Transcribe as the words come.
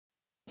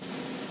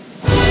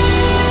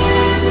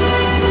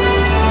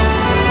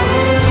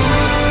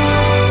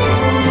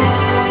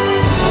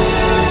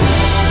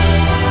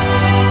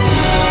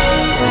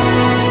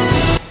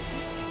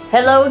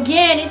Hello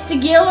again, it's the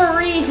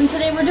Guilleries, and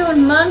today we're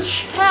doing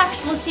Munch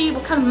packs. Let's see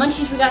what kind of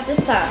munchies we got this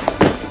time.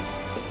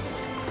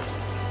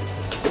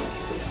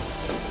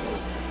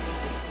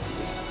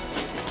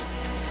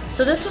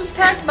 So this was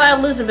packed by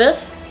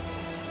Elizabeth.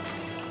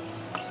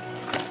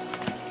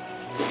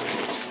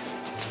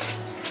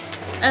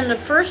 And the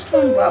first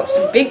one, wow,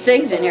 some big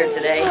things in here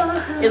today.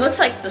 It looks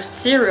like the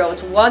cereal.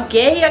 It's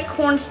Wagaya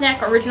Corn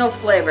Snack Original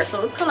Flavor. So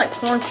it looks kind of like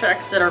corn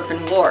checks that have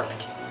been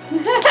warped.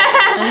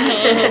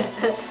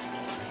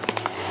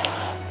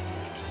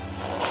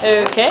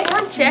 Okay.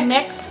 Corn checks.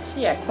 Next,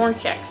 yeah, corn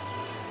checks.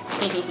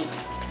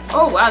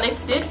 Oh wow, they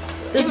did.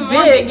 It's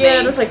big,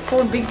 yeah. There's like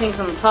 4 big things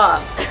on the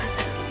top.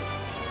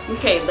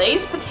 Okay,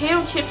 Lay's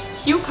potato chips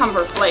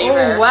cucumber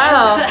flavor. Oh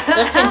wow,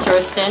 that's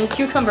interesting.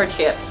 Cucumber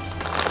chips.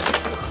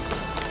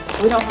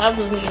 We don't have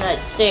those in the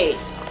United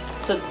States.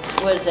 So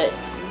what is it?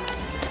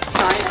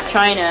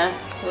 China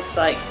looks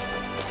like.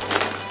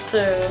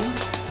 So,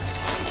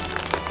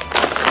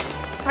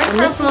 and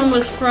this one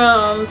was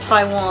from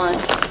Taiwan.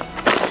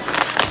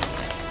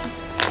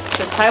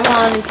 So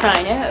Taiwan and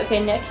China. Okay,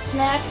 next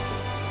snack.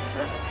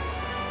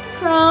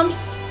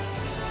 Crumbs.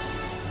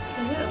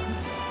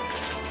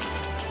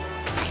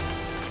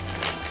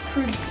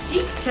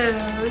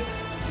 Crujitos.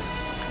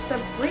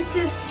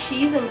 Sabritas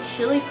cheese and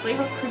chili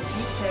flavored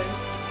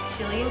Crujitos.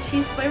 Chili and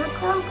cheese flavored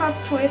corn pop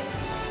twist.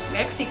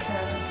 Mexico.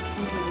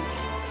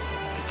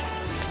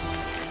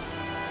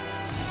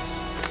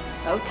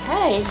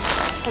 Okay,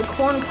 so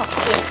corn pop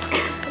chips.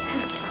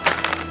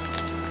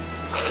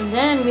 And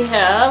then we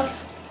have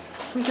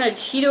some kind of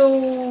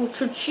Cheeto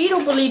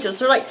Bolitos.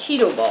 They're like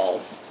Cheeto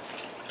balls.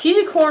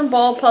 Cheesy corn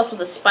ball puffs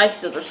with a spice.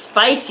 So they're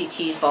spicy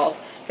cheese balls.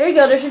 There you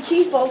go. There's your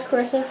cheese balls,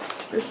 Carissa.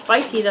 They're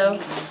spicy though.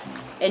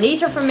 And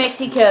these are from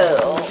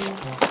Mexico.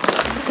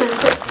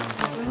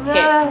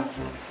 No,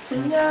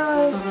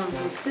 no,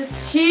 the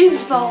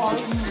cheese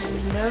balls.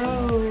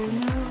 No.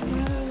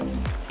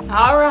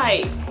 All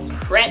right,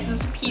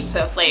 Pretz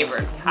pizza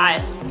flavored.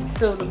 Hi.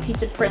 So the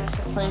pizza Pretz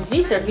flames.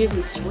 These are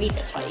usually sweet.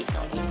 That's why you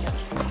don't eat them.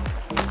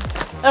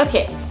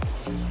 Okay.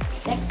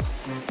 Next.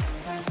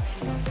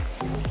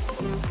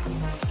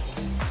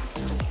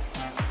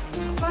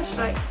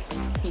 Flashlight.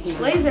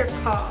 Laser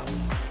pop.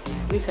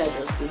 We've had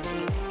those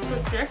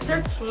before.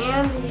 Projector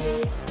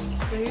candy.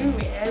 Blue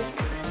red.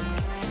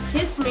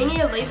 Kids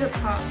Mania laser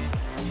pop.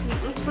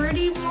 Sweet and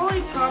pretty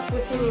lollipop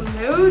with an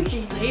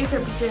emoji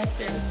laser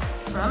projector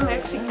from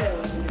Mexico.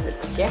 Is it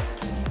project?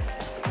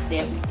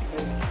 Yeah.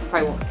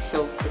 Probably won't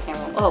show the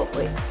camera. Oh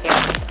wait, here.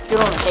 Do it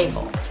on the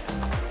table.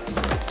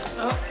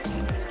 Oh.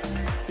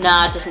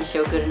 Nah, it doesn't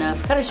show good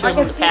enough. Kind of shows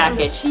on the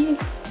package.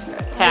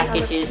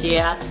 Packages,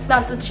 yeah.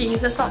 Not the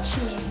cheese. That's not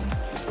cheese.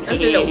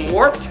 Those are the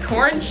warped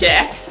corn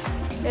checks.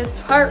 It's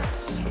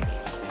hearts.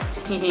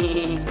 Can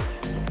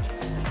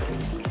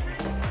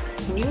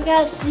you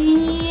guys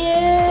see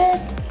it?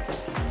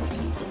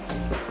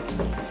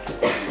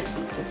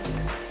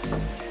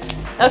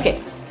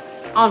 Okay,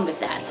 on with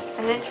that.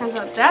 And it turns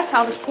out that's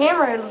how the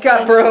camera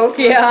Got broke,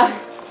 yeah.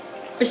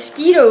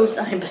 Mosquitoes.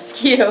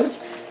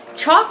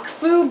 Chalk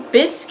food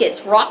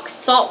biscuits, rock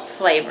salt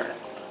flavor.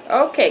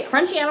 Okay,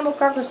 crunchy animal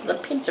crackers with a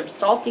pinch of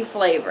salty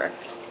flavor.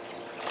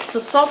 So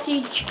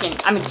salty chicken.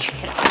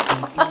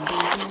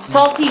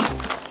 Salty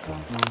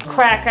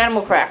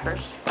animal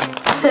crackers.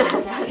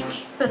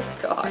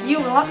 God. You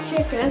want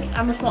chicken?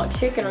 I must want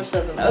chicken or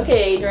something.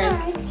 Okay, Adrian.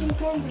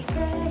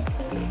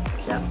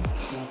 Yeah.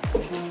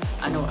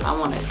 I know what I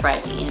want to try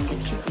at the end. The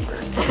cucumber.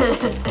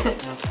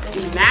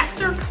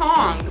 Master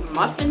Kong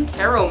muffin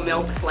taro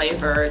milk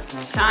flavor,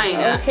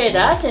 China. Okay,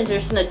 that's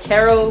interesting. A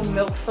taro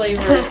milk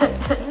flavored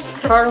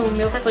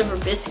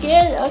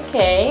biscuit.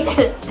 Okay,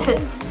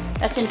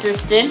 that's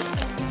interesting.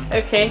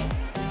 Okay.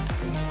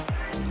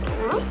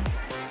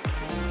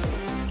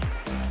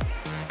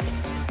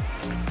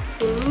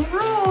 Mini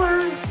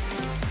roller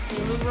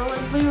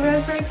blue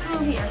raspberry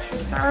candy, extra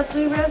sour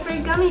blue raspberry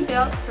gummy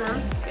belt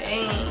from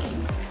Spain.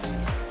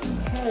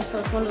 Okay, so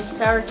it's one of those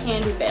sour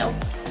candy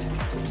belts.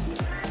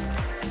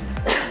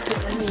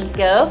 There you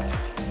go.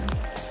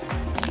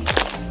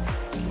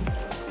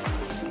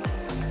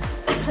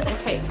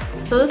 Okay,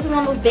 so this is one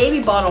of those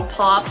baby bottle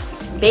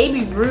pops,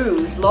 Baby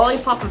Ruse,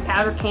 lollipop and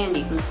powder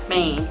candy from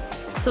Spain.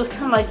 So it's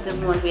kind of like the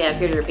ones we have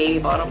here, they're baby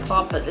bottle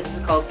pop, but this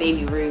is called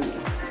Baby Ruse.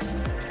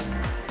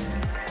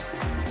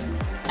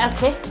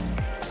 Okay.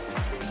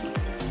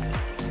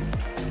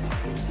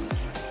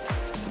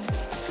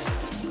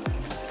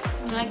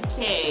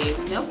 Okay,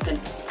 milk and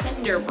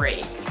tender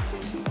break.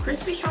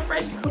 Crispy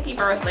shortbread cookie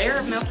bar with layer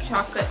of milk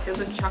chocolate filled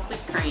with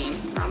chocolate cream,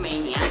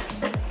 Romania.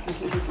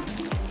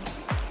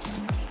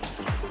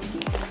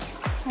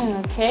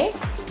 Okay.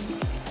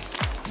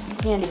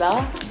 Candy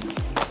bar.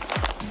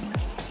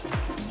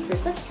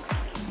 Carissa?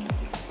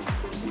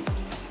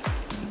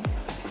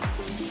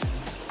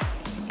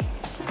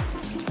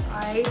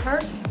 I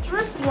heart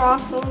strip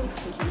waffles.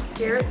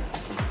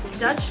 Garrett's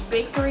Dutch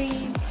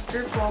Bakery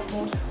strip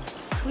waffles.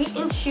 Sweet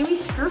and chewy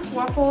strip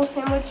waffle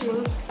sandwich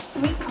and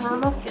sweet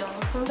caramel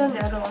filling from the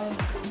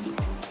Netherlands.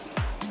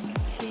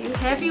 2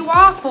 heavy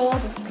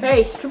waffles.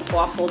 Okay, strip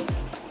waffles.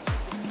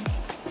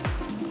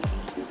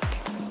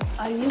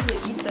 I usually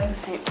eat those.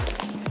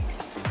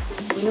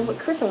 You know what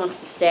Krista wants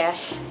to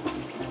stash?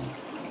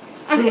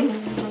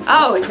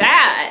 Oh,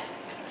 that.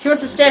 She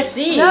wants to stash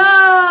these. No!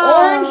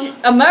 Orange,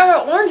 Amara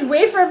orange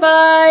wafer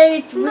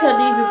bites. We had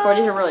these before.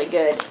 These are really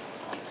good.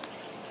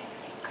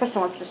 Krista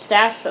wants to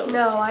stash those.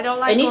 No, I don't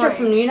like And these orange. are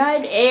from the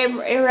United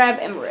Arab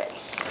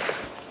Emirates.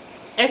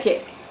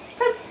 Okay.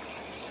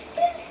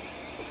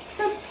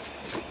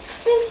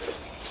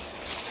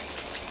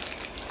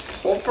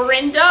 Pulper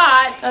and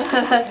dots.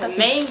 The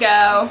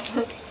mango.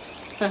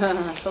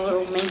 The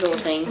little mango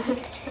things.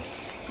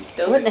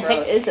 Those What in the are heck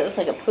gross. is it? It's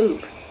like a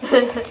poop.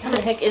 What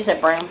the heck is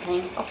that brown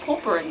thing? A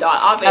pulper and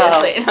dot,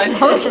 obviously.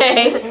 Oh.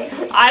 Okay.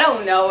 I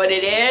don't know what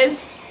it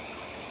is.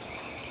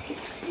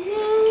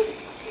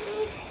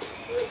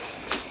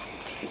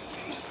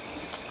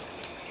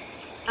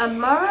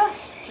 Amara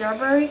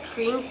strawberry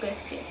cream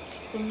biscuit.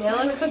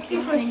 Vanilla cookie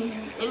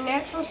with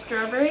natural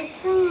strawberry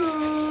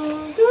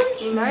cream.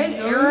 United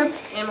Arab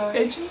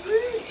Emirates.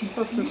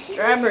 So some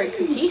strawberry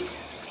cookies.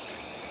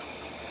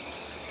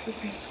 So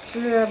some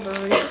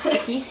strawberry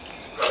cookies.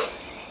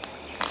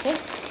 Okay.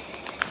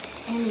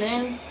 And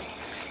then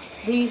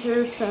these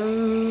are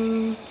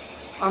some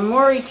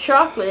Amori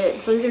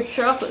chocolate. So these are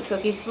chocolate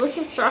cookies.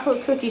 Delicious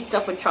chocolate cookies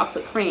stuffed with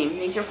chocolate cream.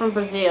 These are from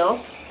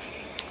Brazil.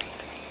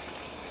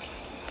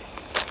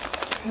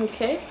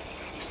 Okay.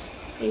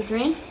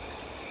 Adrian.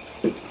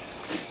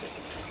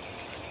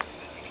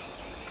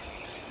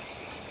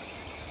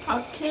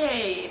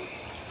 Okay.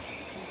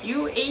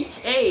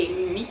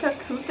 UHA Mika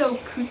Kuto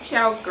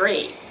Kuchao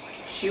Grape.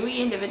 Chewy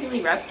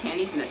individually wrapped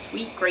candies in a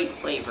sweet grape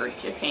flavor.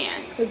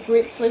 Japan. So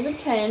grape flavored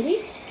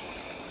candies.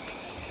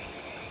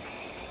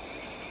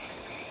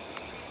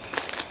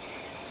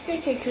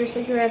 Okay, Chris,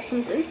 I grab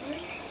something.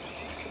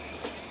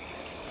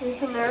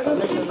 There's another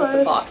This is what the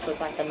buzz. box looks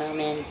like. The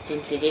mailman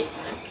did it.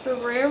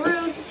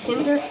 Ferrero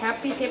Kinder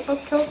Happy Hippo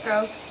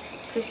Cocoa.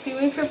 Crispy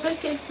wafer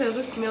biscuit filled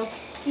with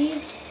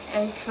milky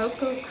and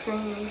cocoa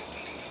cream.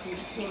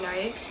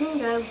 United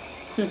Kingdom.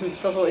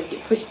 Before it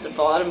get pushed to the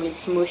bottom, get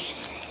smushed.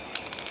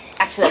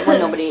 Actually, that one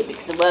nobody ate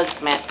because it was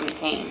smashed in the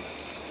cane.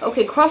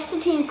 Okay,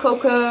 crusty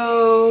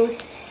cocoa,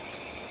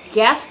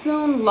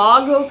 Gascon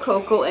Lago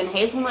cocoa, and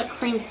hazelnut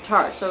cream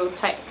tart. So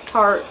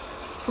tart,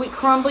 sweet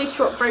crumbly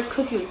shortbread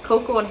cookie with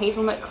cocoa and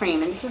hazelnut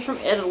cream. And this is from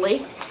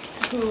Italy.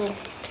 It's a little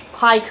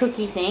pie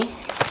cookie thing.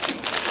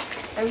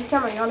 Every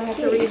time I yawn, I have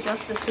to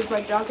readjust this because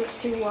my jaw gets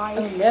too wide.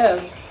 Oh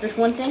no, there's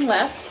one thing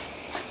left.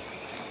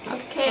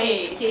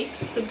 Okay.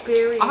 Escapes the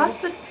berry.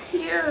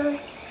 Asatir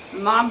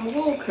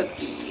Mabul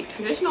cookie.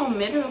 Traditional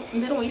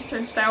Middle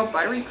Eastern style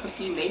buttery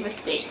cookie made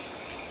with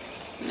dates.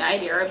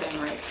 United Arab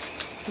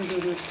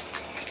Emirates.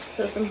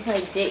 So some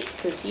kind of date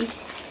cookie.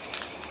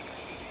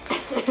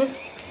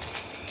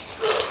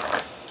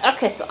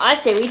 Okay, so I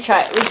say we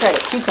try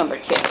the cucumber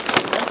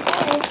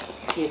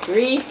chips. You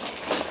agree?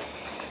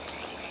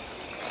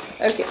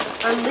 Okay.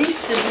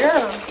 Unleash the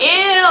germs.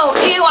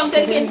 Ew, I'm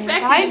gonna get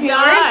infected Hi and viewers,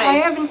 I die.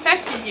 have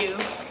infected you.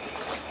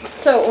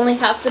 So only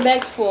half the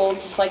bag's full,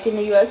 just like in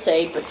the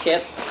USA, but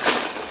chips.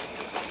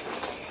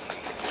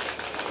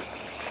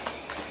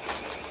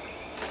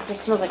 It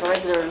just smells like a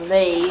regular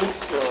Lay's,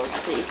 so let's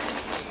see.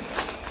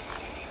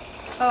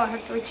 Oh, I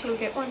have to reach and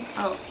get one.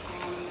 Oh,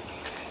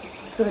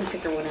 Go ahead and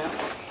pick her one out.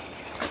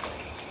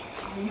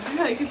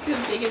 I can see a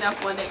big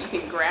enough one that you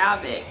can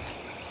grab it.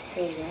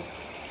 There you go.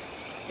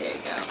 There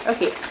you go.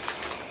 Okay.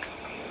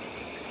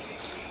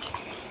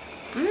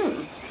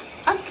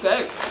 That's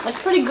good. That's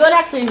pretty good,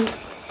 actually.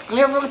 I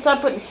never really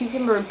thought putting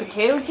cucumber in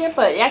potato chip,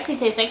 but it actually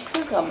tastes like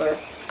cucumber.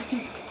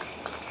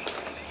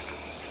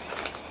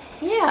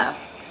 Yeah.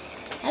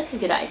 That's a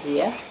good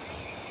idea.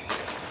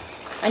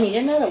 I need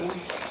another one.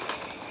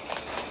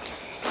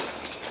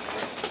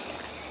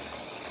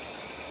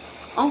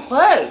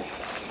 Okay.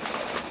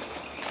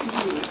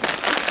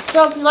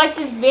 So if you like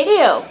this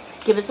video,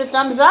 give us a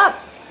thumbs up.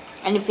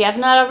 And if you have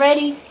not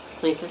already,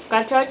 please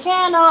subscribe to our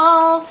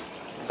channel.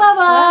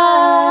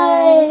 Bye-bye.